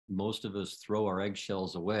most of us throw our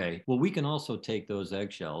eggshells away. Well, we can also take those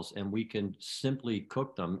eggshells and we can simply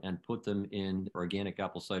cook them and put them in organic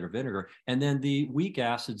apple cider vinegar. And then the weak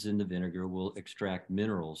acids in the vinegar will extract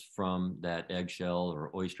minerals from that eggshell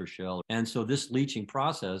or oyster shell. And so this leaching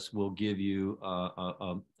process will give you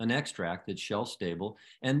an extract that's shelf stable.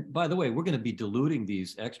 And by the way, we're going to be diluting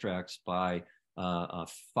these extracts by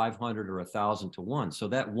 500 or 1,000 to 1. So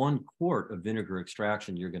that 1 quart of vinegar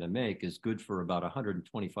extraction you're going to make is good for about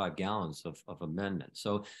 125 gallons of amendment.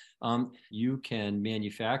 So you can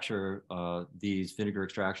manufacture these vinegar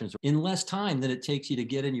extractions in less time than it takes you to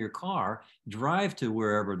get in your car, drive to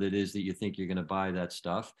wherever it is that you think you're going to buy that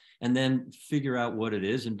stuff, and then figure out what it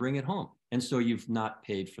is and bring it home. And so you've not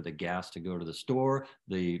paid for the gas to go to the store,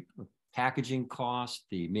 the packaging cost,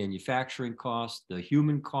 the manufacturing cost, the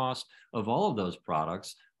human cost of all of those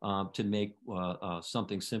products to make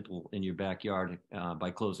something simple in your backyard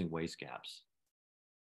by closing waste gaps.